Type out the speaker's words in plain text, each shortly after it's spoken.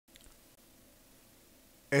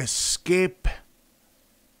Escape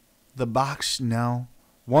the box? No.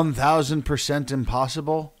 1000%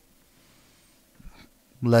 impossible?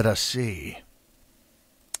 Let us see.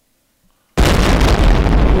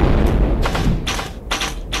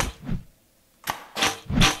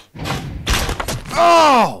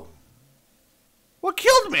 Oh! What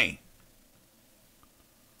killed me?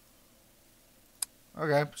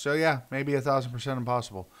 Okay, so yeah, maybe 1000%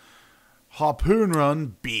 impossible. Harpoon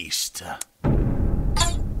Run Beast.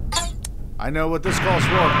 I know what this calls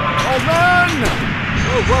for. Oh man!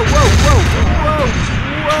 Whoa, whoa, whoa, whoa,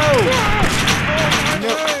 whoa!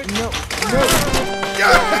 No.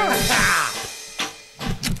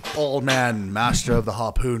 Old man, master of the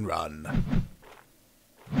harpoon run.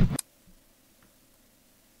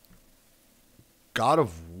 God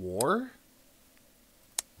of War?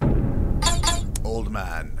 Old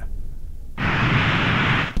man.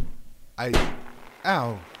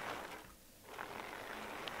 Ow.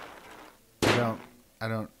 I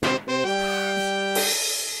don't.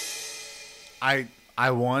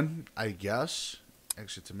 I won, I guess.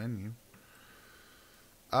 Exit to menu.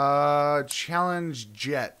 Challenge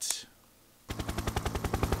Jet.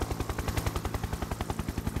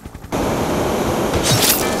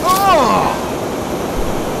 Oh!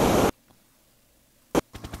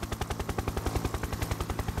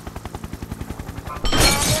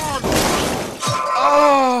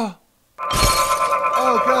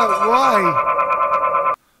 Oh God,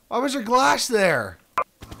 why? Why was there glass there?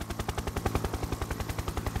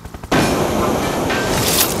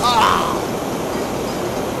 Ah!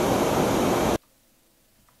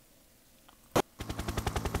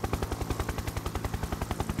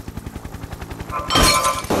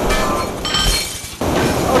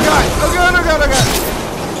 Oh God! Oh God! Oh God! Oh God!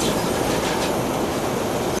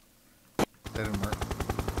 That didn't work.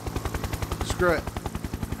 Screw it.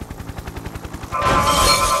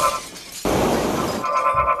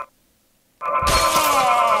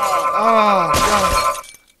 Oh God!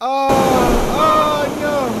 Oh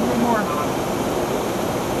no! No more.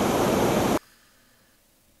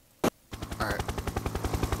 All right.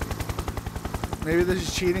 Maybe this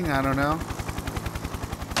is cheating. I don't know.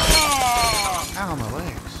 Ow, my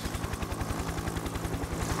legs.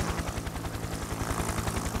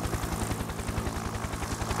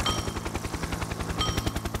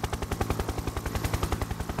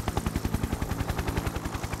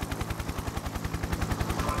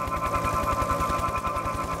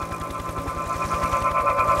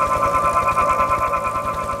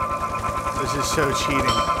 This is so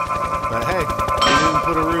cheating. But hey, you didn't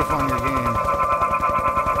put a roof on your game.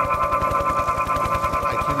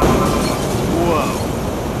 I can. Whoa.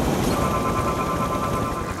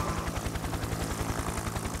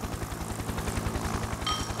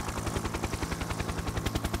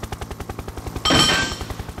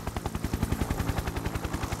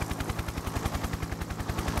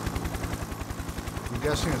 I'm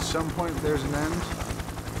guessing at some point there's an end.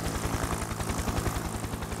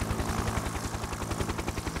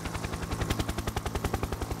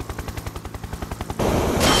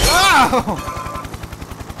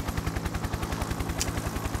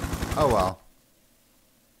 Oh well.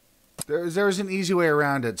 There was an easy way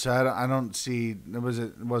around it, so I don't see it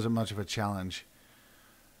wasn't much of a challenge.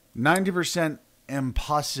 90%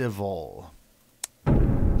 impossible.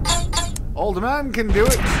 Old man can do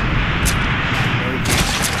it.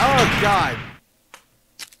 Oh God.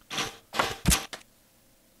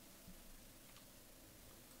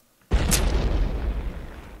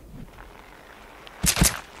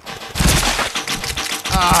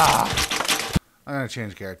 Ah! I'm gonna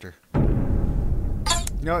change character. You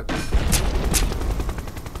know what?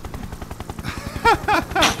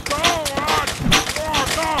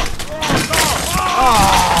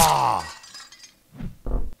 Ah!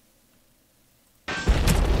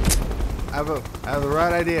 I have the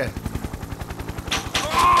right idea.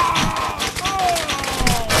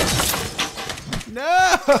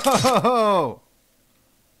 No!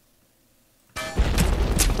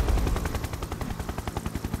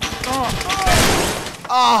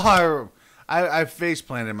 Oh, I face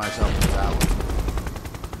planted myself with that one.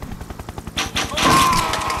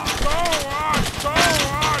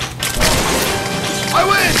 I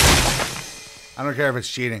win! I don't care if it's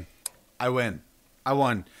cheating. I win. I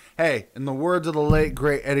won. Hey, in the words of the late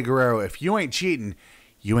great Eddie Guerrero, if you ain't cheating,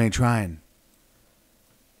 you ain't trying.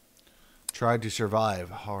 Try to survive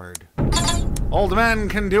hard. Old man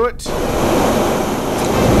can do it.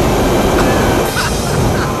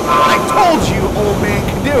 I told you, old man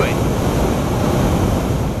can do it.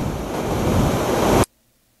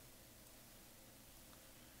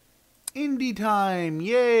 Indie time.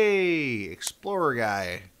 Yay! Explorer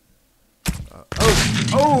guy.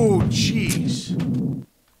 Oh, jeez.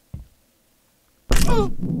 Oh,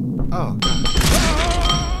 God.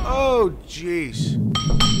 Oh, jeez.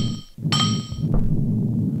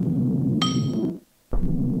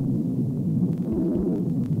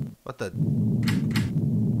 What the?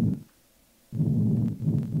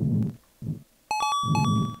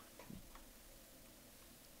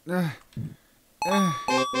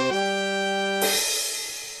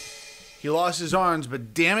 He lost his arms,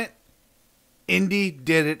 but damn it, Indy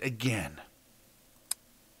did it again.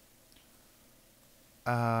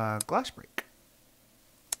 Glass break.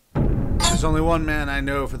 There's only one man I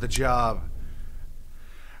know for the job,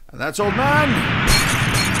 and that's Old Man.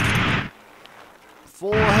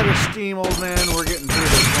 Full head of steam, Old Man. We're getting through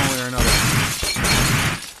this one way or another.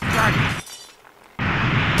 God.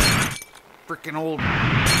 Freaking old.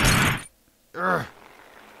 Urgh.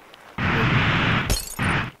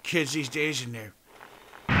 Kids these days in their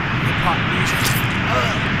hip-hop music.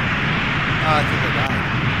 I think I died.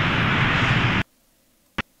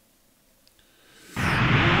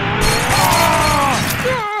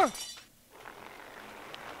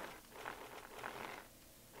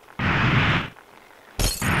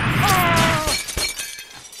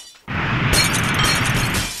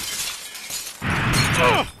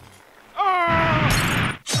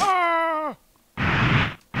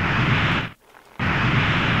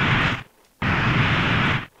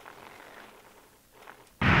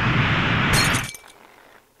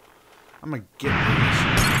 I'm gonna get this.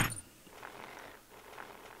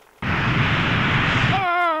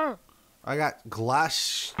 I got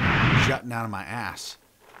glass jutting out of my ass.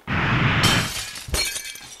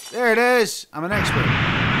 There it is. I'm an expert.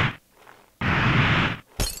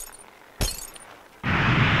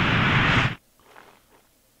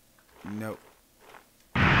 Nope.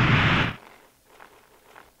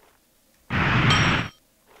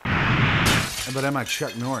 But am I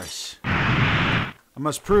Chuck Norris? I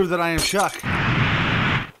must prove that I am Chuck.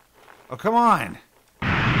 Oh, come on.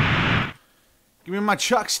 Give me my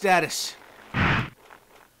Chuck status. I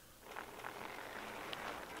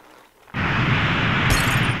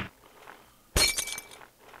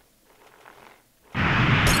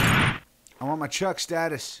want my Chuck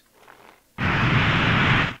status.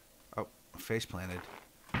 Oh, face planted.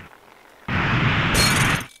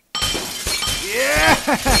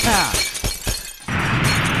 Yeah!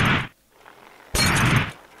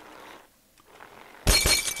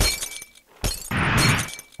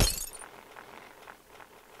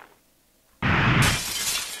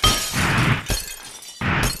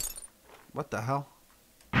 What the hell?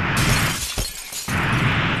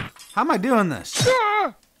 How am I doing this?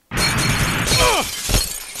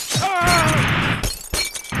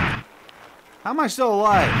 How am I still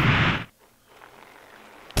alive?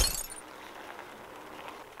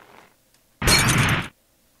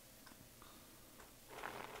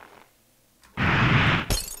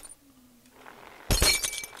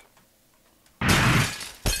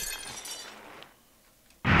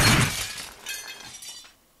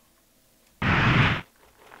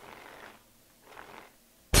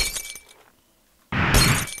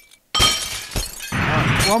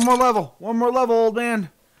 One more level, old man.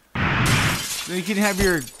 Then you can have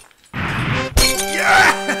your...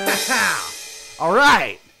 Yeah! All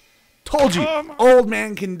right. Told you, old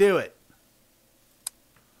man can do it.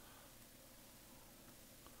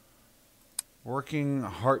 Working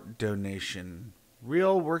heart donation.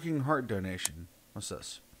 Real working heart donation. What's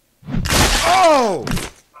this? Oh!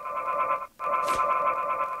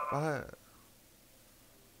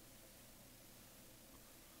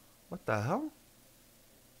 What the hell?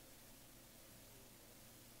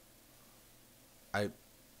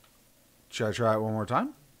 Should I try it one more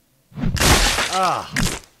time? Ah.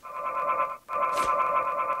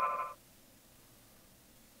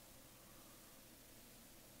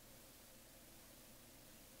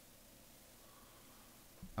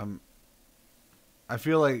 I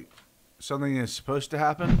feel like something is supposed to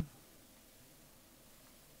happen.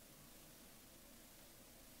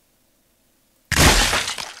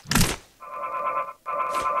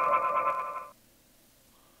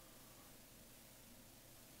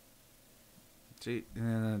 See,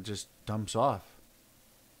 and then it just dumps off.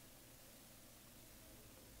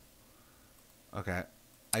 Okay.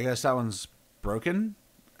 I guess that one's broken.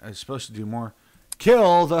 It's supposed to do more.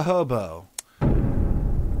 Kill the hobo.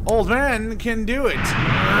 Old man can do it. Yes.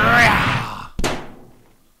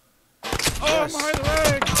 Oh, my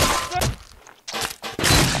leg!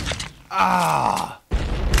 Ah.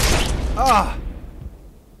 Ah.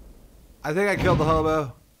 I think I killed the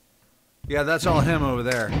hobo. Yeah, that's all him over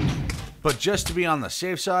there. But just to be on the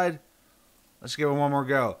safe side, let's give it one more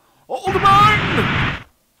go. Old man!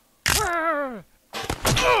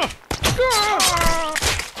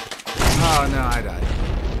 Oh no, I died.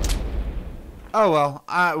 Oh well,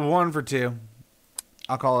 1 for 2.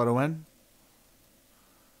 I'll call it a win.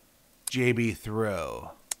 JB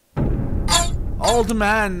throw. Old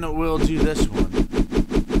man will do this one.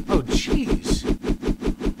 Oh jeez.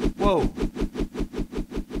 Whoa.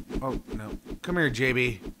 Oh no. Come here,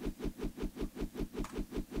 JB.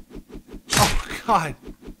 Oh god.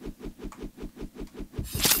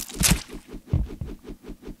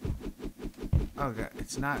 Okay,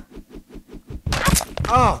 it's not.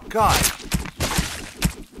 Oh god.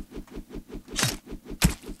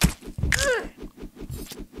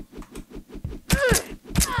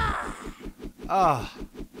 Oh.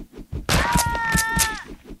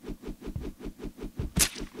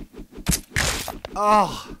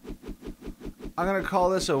 Oh. I'm gonna call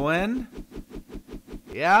this a win.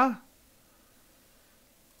 Yeah?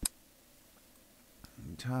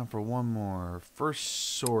 Time for one more.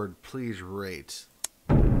 First sword, please rate.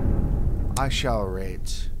 I shall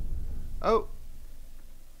rate. Oh.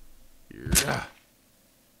 Yeah.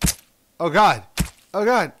 Oh god. Oh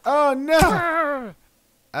god. Oh no.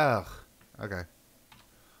 Ugh. Okay.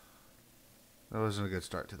 That wasn't a good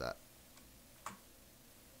start to that.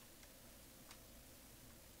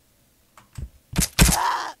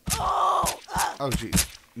 Oh jeez.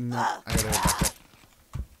 No, I gotta head back up.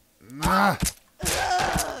 Nah.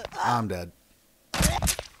 I'm dead.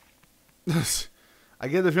 I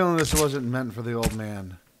get the feeling this wasn't meant for the old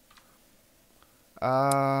man.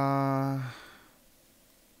 Oh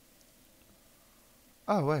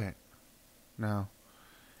wait. No.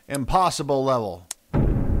 Impossible level.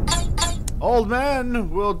 Old man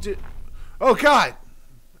will do. Oh god.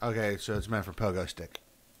 Okay, so it's meant for pogo stick.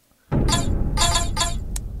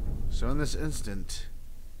 So in this instant,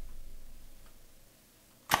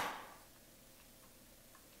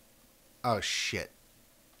 oh shit.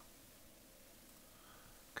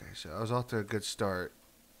 Okay, so I was off to a good start.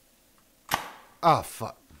 Oh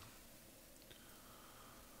fuck.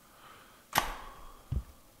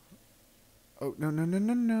 Oh no no no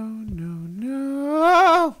no no no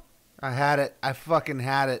no! I had it. I fucking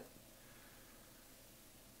had it.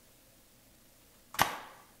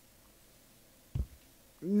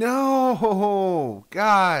 No!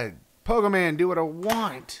 God! Pogoman, do what I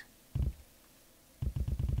want!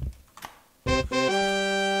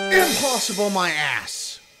 Impossible, my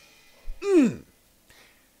ass!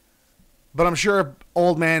 But I'm sure if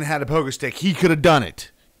old man had a pogo stick, he could have done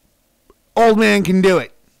it. Old man can do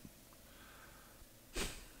it.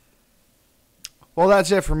 Well,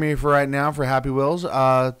 that's it for me for right now for Happy Wheels.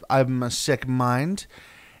 I'm a sick mind.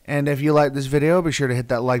 And if you like this video, be sure to hit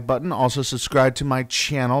that like button. Also, subscribe to my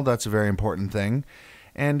channel. That's a very important thing.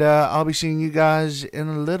 And I'll be seeing you guys in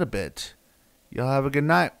a little bit. Y'all have a good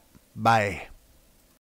night. Bye.